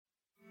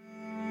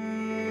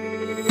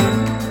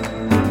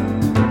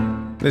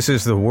This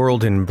is The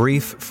World in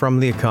Brief from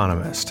The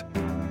Economist.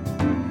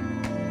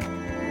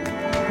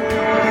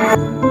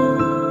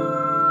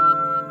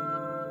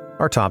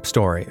 Our top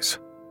stories.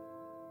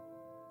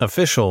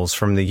 Officials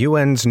from the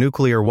UN's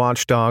nuclear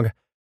watchdog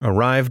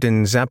arrived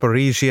in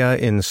Zaporizhia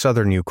in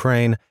southern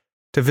Ukraine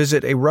to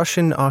visit a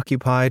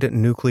Russian-occupied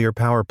nuclear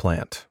power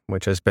plant,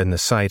 which has been the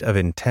site of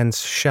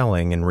intense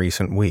shelling in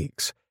recent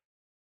weeks.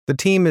 The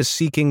team is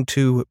seeking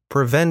to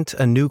prevent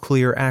a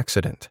nuclear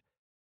accident.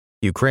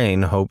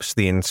 Ukraine hopes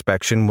the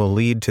inspection will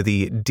lead to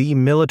the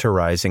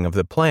demilitarizing of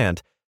the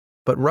plant,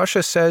 but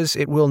Russia says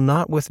it will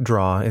not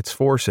withdraw its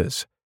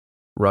forces.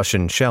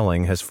 Russian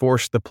shelling has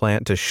forced the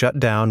plant to shut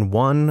down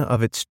one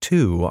of its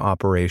two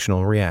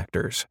operational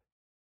reactors.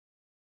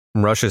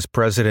 Russia's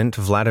President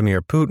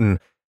Vladimir Putin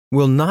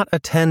will not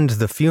attend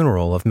the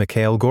funeral of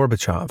Mikhail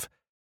Gorbachev,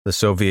 the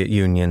Soviet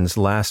Union's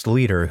last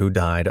leader who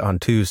died on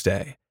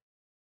Tuesday.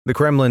 The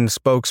Kremlin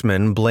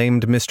spokesman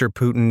blamed Mr.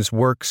 Putin's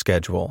work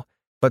schedule,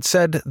 but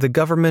said the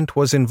government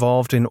was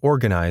involved in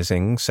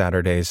organizing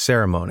Saturday's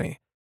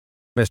ceremony.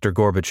 Mr.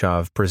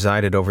 Gorbachev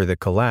presided over the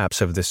collapse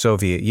of the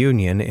Soviet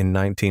Union in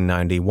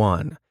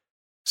 1991,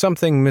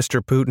 something Mr.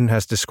 Putin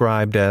has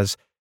described as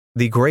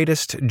the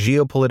greatest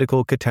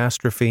geopolitical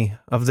catastrophe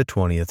of the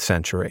 20th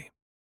century.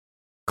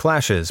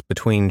 Clashes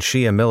between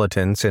Shia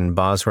militants in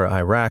Basra,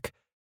 Iraq,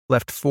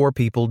 left 4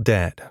 people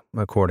dead,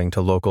 according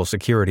to local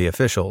security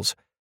officials,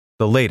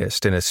 the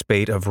latest in a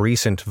spate of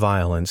recent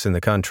violence in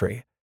the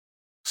country.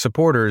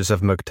 Supporters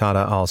of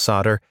Muqtada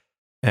al-Sadr,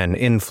 an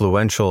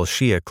influential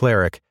Shia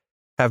cleric,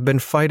 have been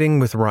fighting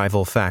with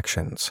rival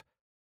factions.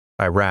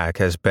 Iraq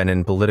has been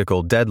in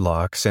political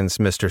deadlock since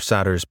Mr.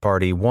 Sadr's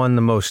party won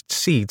the most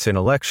seats in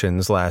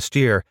elections last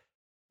year,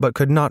 but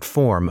could not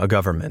form a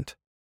government.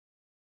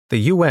 The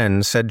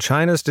UN said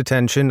China's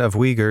detention of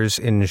Uyghurs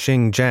in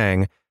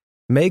Xinjiang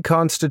may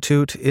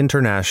constitute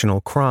international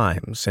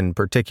crimes, in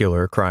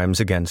particular crimes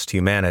against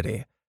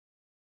humanity.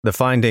 The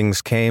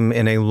findings came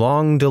in a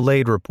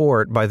long-delayed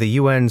report by the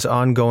UN's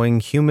ongoing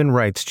human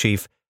rights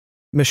chief,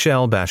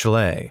 Michelle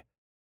Bachelet.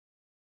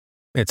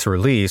 Its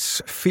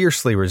release,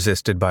 fiercely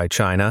resisted by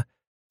China,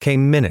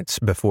 came minutes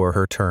before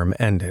her term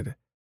ended.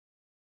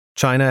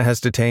 China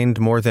has detained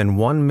more than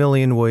 1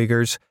 million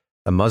Uyghurs,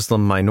 a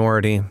Muslim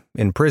minority,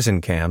 in prison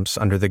camps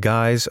under the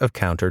guise of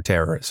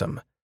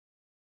counterterrorism.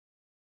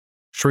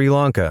 Sri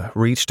Lanka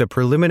reached a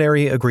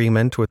preliminary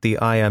agreement with the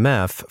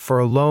IMF for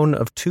a loan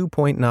of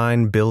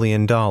 $2.9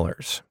 billion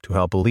to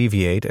help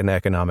alleviate an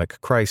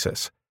economic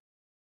crisis.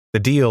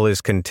 The deal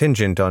is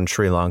contingent on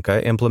Sri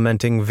Lanka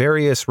implementing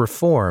various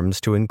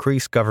reforms to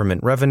increase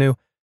government revenue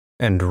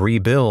and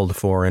rebuild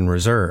foreign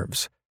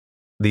reserves.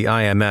 The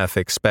IMF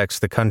expects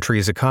the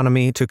country's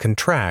economy to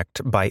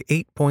contract by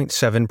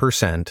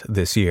 8.7%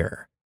 this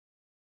year.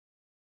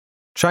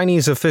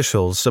 Chinese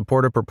officials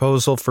support a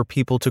proposal for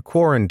people to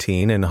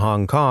quarantine in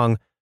Hong Kong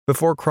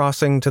before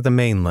crossing to the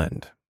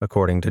mainland,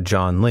 according to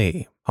John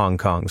Lee, Hong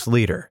Kong's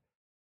leader.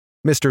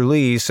 Mr.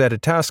 Lee said a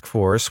task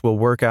force will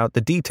work out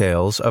the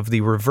details of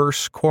the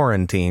reverse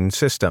quarantine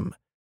system.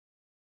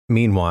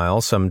 Meanwhile,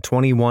 some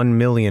 21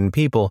 million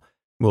people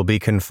will be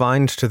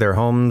confined to their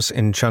homes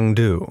in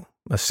Chengdu,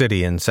 a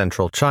city in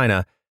central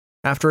China,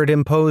 after it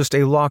imposed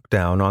a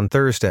lockdown on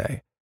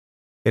Thursday.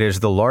 It is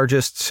the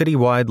largest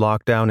citywide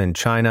lockdown in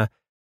China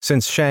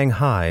since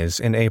Shanghai's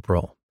in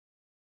April.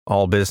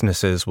 All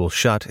businesses will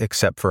shut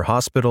except for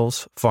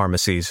hospitals,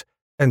 pharmacies,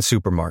 and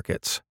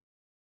supermarkets.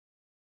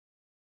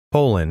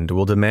 Poland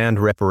will demand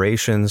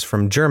reparations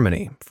from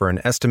Germany for an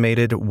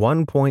estimated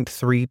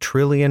 $1.3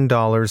 trillion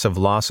of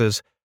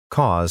losses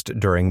caused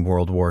during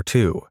World War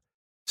II,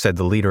 said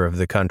the leader of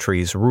the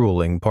country's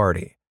ruling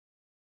party.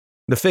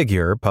 The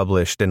figure,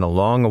 published in a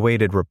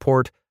long-awaited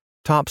report,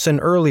 tops an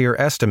earlier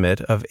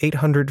estimate of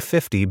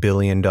 $850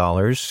 billion in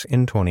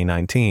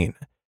 2019.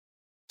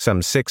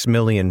 Some 6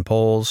 million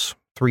Poles,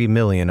 3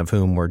 million of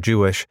whom were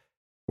Jewish,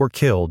 were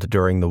killed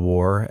during the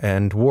war,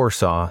 and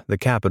Warsaw, the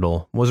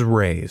capital, was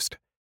razed.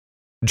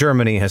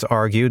 Germany has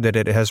argued that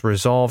it has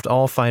resolved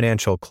all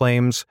financial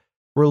claims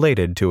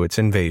related to its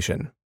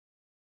invasion.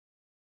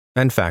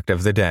 And fact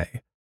of the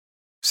day: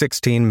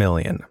 16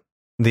 million,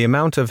 the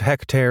amount of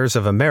hectares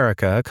of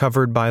America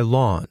covered by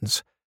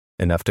lawns,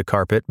 enough to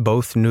carpet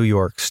both New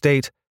York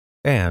State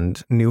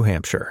and New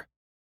Hampshire.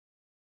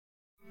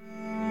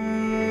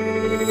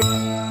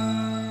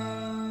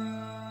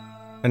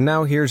 And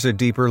now here's a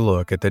deeper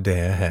look at the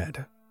day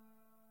ahead.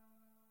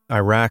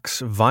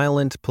 Iraq's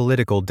violent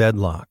political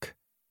deadlock.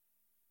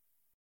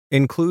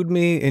 Include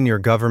me in your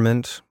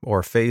government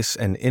or face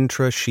an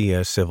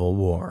intra-Shia civil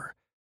war.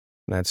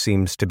 That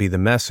seems to be the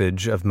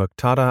message of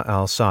Muqtada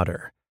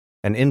al-Sadr,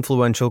 an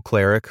influential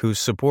cleric whose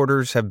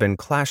supporters have been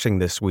clashing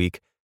this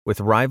week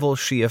with rival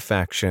Shia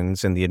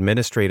factions in the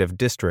administrative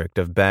district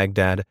of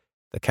Baghdad,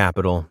 the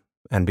capital,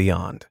 and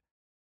beyond.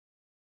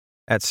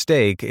 At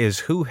stake is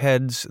who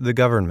heads the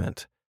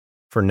government.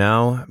 For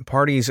now,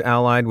 parties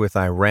allied with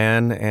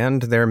Iran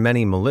and their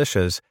many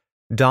militias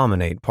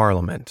dominate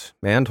parliament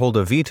and hold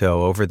a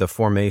veto over the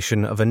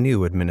formation of a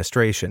new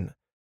administration.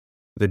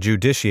 The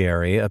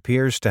judiciary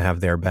appears to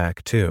have their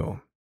back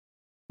too,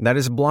 that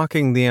is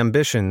blocking the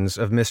ambitions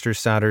of Mr.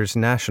 Satter's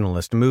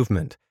nationalist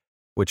movement,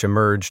 which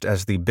emerged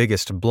as the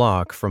biggest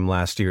bloc from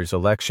last year's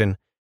election,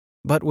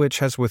 but which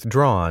has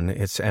withdrawn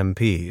its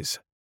MPs.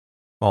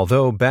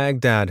 Although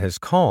Baghdad has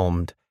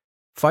calmed,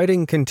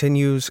 fighting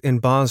continues in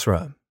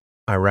Basra,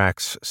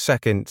 Iraq's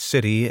second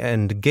city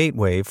and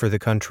gateway for the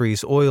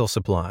country's oil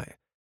supply,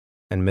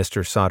 and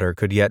Mr. Sadr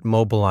could yet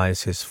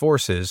mobilize his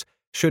forces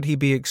should he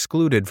be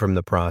excluded from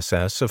the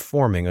process of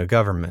forming a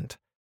government.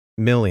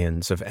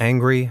 Millions of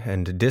angry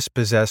and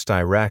dispossessed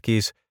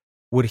Iraqis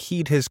would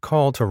heed his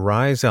call to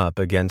rise up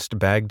against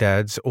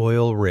Baghdad's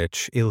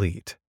oil-rich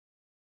elite.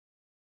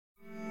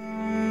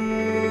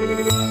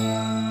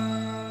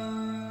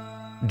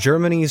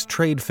 Germany's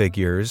trade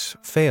figures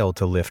fail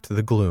to lift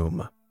the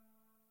gloom.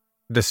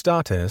 Der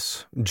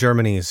Status,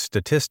 Germany's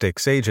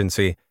statistics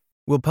agency,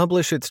 will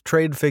publish its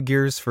trade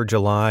figures for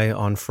July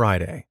on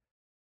Friday.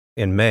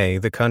 In May,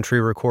 the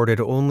country recorded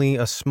only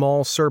a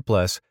small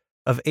surplus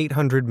of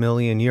 €800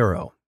 million,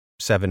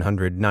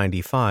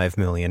 $795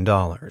 million.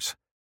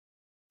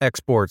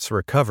 Exports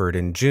recovered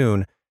in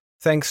June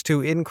thanks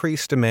to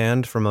increased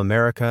demand from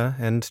America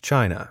and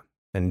China,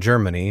 and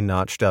Germany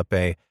notched up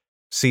a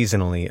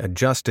seasonally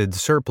adjusted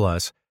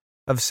surplus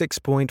of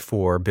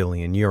 €6.4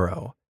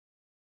 billion.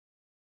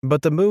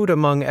 But the mood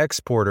among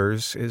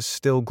exporters is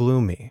still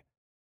gloomy.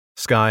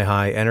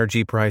 Sky-high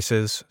energy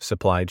prices,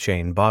 supply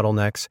chain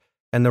bottlenecks,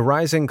 and the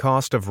rising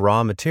cost of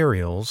raw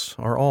materials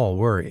are all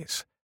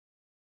worries.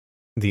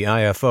 The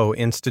IFO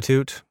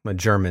Institute, a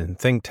German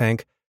think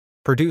tank,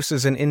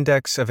 produces an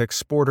index of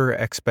exporter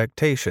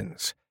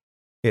expectations.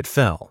 It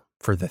fell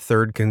for the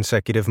third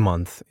consecutive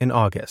month in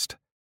August.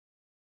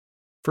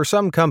 For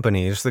some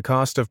companies, the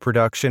cost of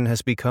production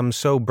has become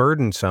so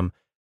burdensome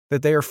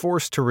that they are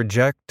forced to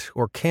reject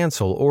or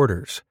cancel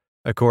orders,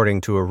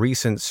 according to a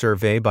recent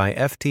survey by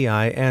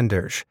FTI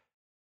Anders,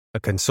 a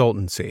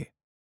consultancy.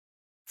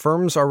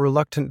 Firms are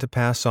reluctant to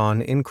pass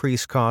on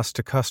increased costs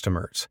to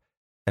customers,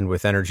 and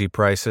with energy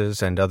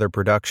prices and other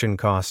production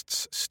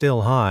costs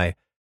still high,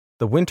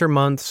 the winter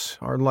months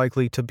are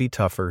likely to be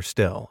tougher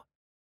still.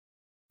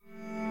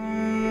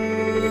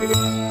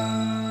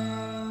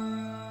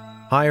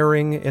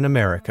 Hiring in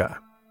America.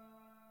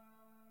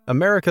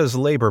 America's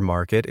labor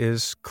market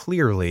is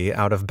clearly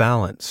out of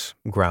balance,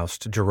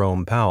 groused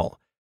Jerome Powell,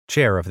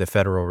 chair of the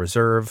Federal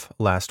Reserve,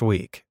 last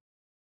week.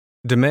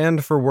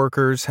 Demand for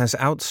workers has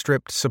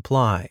outstripped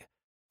supply,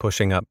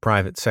 pushing up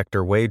private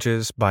sector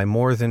wages by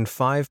more than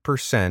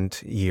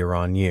 5% year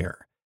on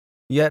year.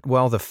 Yet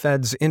while the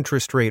Fed's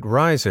interest rate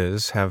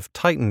rises have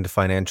tightened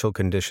financial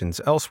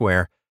conditions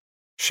elsewhere,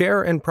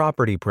 share and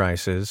property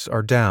prices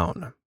are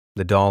down.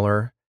 The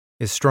dollar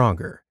is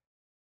stronger.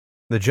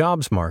 The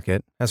jobs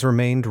market has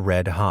remained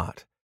red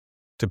hot.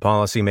 To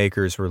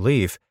policymakers'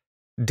 relief,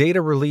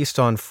 data released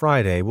on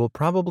Friday will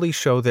probably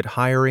show that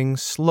hiring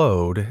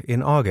slowed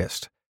in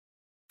August.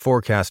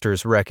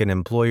 Forecasters reckon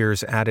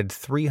employers added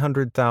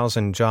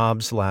 300,000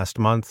 jobs last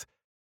month,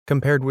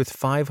 compared with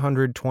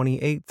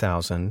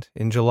 528,000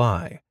 in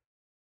July.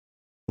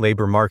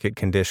 Labor market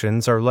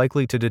conditions are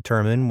likely to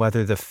determine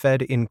whether the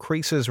Fed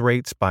increases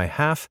rates by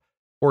half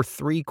or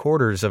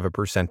 3/4 of a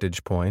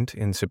percentage point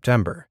in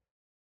September.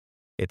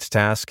 Its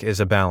task is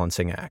a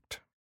balancing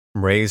act.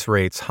 Raise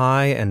rates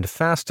high and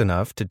fast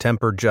enough to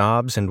temper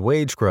jobs and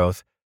wage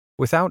growth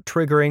without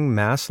triggering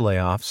mass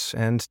layoffs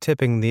and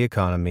tipping the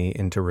economy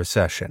into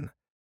recession.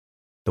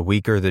 The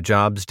weaker the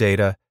jobs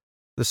data,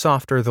 the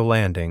softer the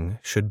landing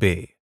should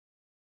be.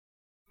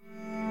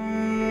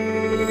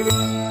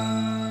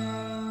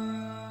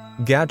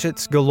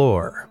 Gadgets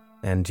galore,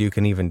 and you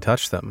can even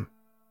touch them.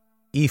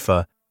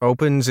 IFA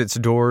opens its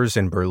doors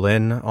in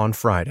Berlin on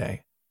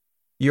Friday.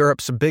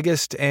 Europe's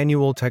biggest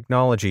annual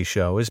technology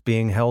show is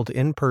being held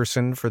in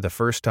person for the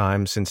first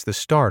time since the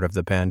start of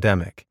the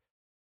pandemic.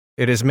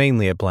 It is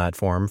mainly a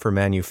platform for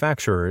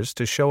manufacturers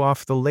to show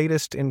off the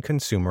latest in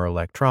consumer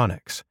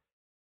electronics.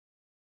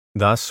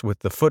 Thus, with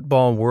the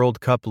Football World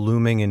Cup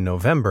looming in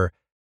November,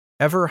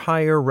 ever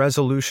higher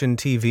resolution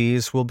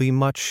TVs will be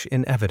much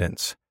in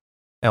evidence.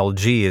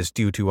 LG is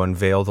due to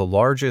unveil the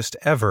largest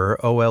ever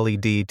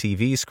OLED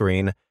TV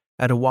screen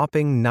at a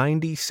whopping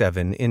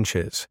 97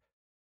 inches.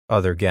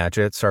 Other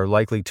gadgets are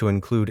likely to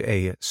include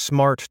a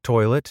smart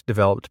toilet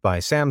developed by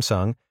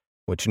Samsung,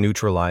 which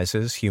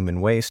neutralizes human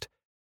waste,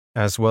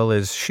 as well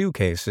as shoe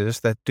cases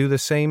that do the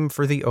same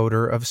for the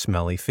odor of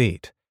smelly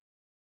feet.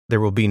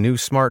 There will be new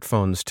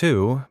smartphones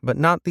too, but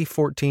not the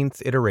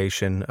 14th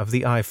iteration of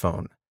the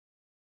iPhone.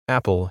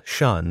 Apple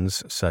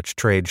shuns such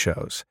trade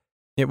shows.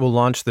 It will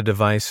launch the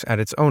device at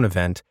its own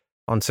event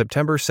on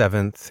September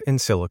 7th in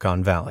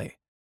Silicon Valley.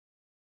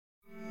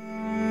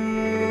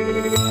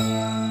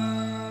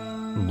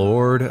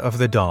 Lord of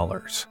the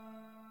Dollars.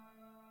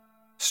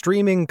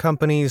 Streaming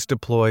companies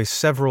deploy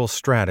several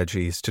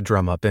strategies to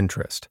drum up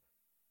interest.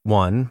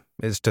 One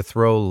is to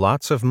throw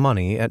lots of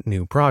money at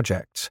new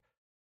projects.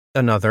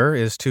 Another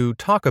is to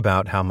talk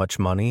about how much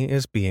money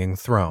is being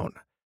thrown.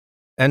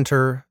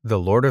 Enter The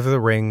Lord of the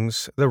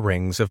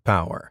Rings of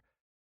Power,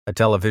 a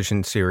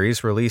television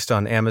series released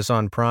on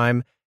Amazon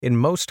Prime in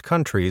most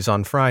countries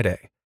on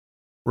Friday.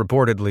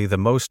 Reportedly the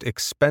most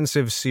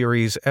expensive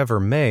series ever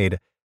made,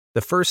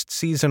 the first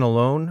season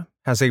alone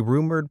has a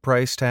rumored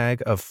price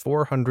tag of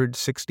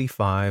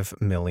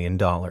 $465 million.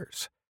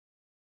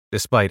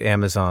 Despite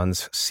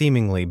Amazon's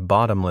seemingly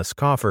bottomless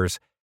coffers,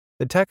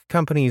 the tech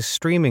company's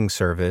streaming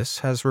service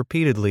has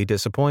repeatedly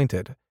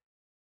disappointed.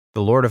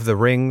 The Lord of the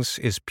Rings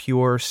is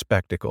pure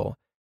spectacle,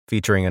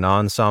 featuring an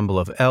ensemble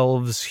of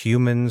elves,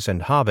 humans,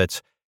 and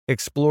hobbits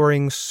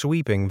exploring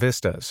sweeping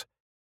vistas.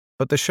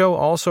 But the show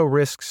also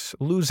risks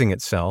losing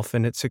itself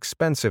in its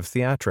expensive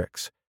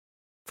theatrics.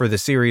 For the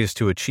series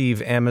to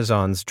achieve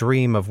Amazon's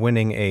dream of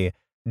winning a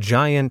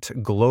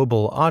giant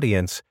global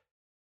audience,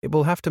 it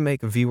will have to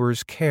make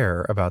viewers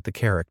care about the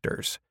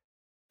characters.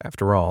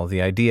 After all,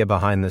 the idea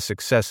behind the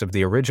success of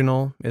the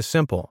original is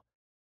simple: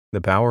 the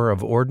power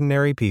of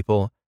ordinary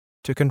people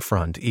to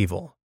confront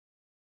evil.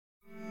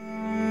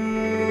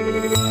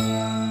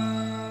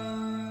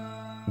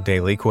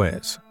 Daily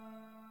Quiz.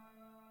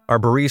 Our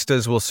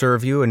baristas will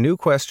serve you a new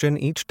question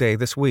each day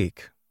this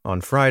week.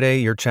 On Friday,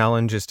 your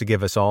challenge is to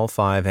give us all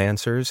 5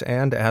 answers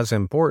and, as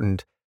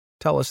important,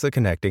 tell us the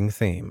connecting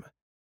theme.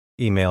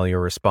 Email your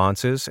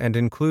responses and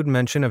include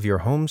mention of your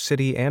home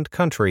city and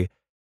country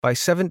by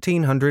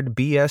 1700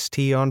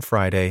 BST on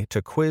Friday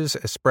to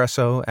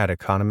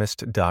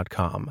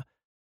quizespresso@economist.com.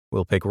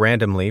 We'll pick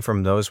randomly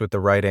from those with the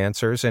right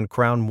answers and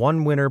crown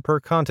one winner per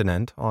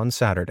continent on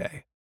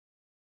Saturday.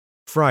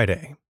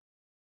 Friday.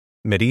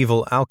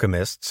 Medieval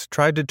alchemists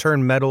tried to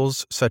turn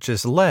metals such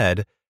as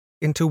lead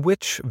into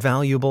which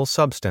valuable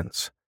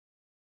substance?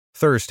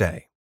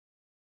 Thursday.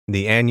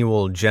 The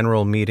annual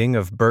general meeting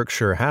of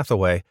Berkshire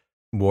Hathaway,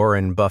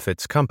 Warren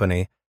Buffett's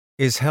company,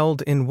 is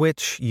held in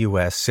which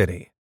U.S.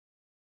 city?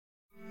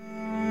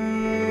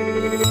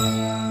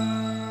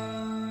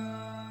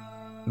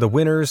 The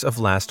winners of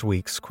last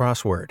week's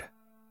crossword.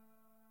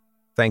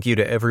 Thank you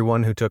to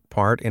everyone who took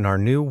part in our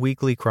new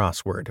weekly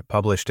crossword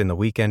published in the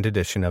weekend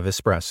edition of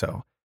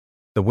Espresso.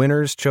 The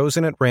winners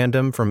chosen at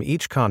random from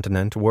each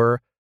continent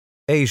were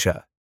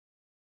Asia,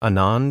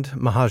 Anand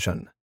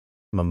Mahajan,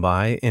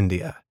 Mumbai,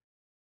 India;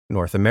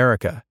 North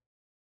America,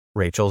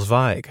 Rachel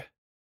Zweig,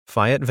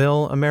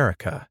 Fayetteville,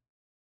 America;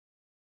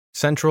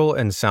 Central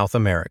and South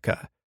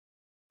America,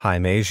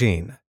 Jaime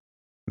Jean,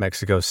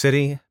 Mexico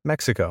City,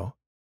 Mexico;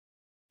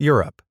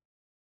 Europe,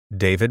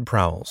 David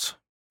Prowles,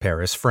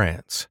 Paris,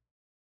 France;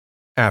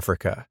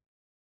 Africa,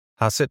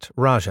 Hasit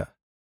Raja,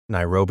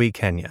 Nairobi,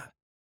 Kenya;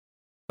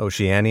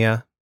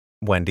 Oceania,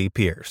 Wendy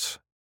Pierce,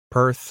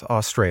 Perth,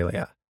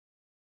 Australia.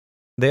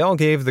 They all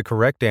gave the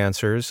correct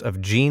answers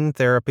of gene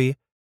therapy,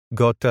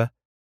 Gotha,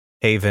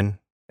 Haven,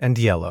 and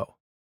yellow.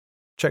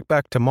 Check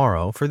back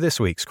tomorrow for this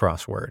week's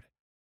crossword.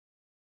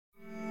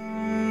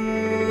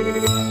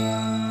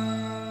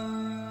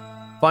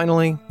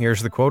 Finally,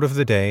 here's the quote of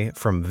the day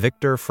from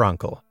Viktor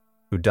Frankl,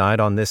 who died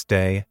on this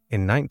day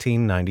in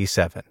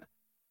 1997.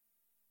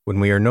 When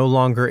we are no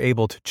longer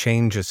able to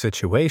change a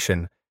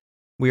situation,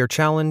 we are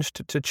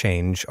challenged to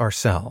change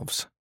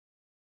ourselves.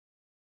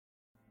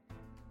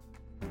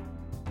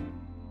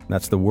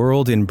 That's the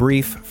world in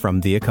brief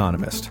from The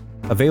Economist,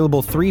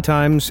 available 3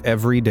 times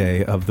every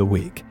day of the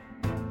week.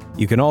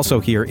 You can also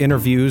hear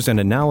interviews and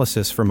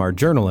analysis from our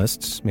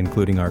journalists,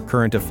 including our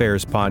current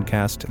affairs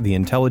podcast, The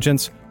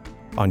Intelligence,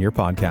 on your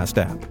podcast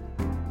app.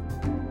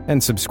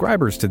 And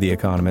subscribers to The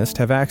Economist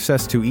have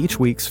access to each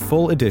week's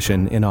full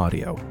edition in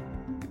audio.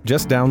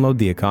 Just download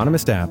The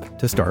Economist app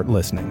to start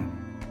listening.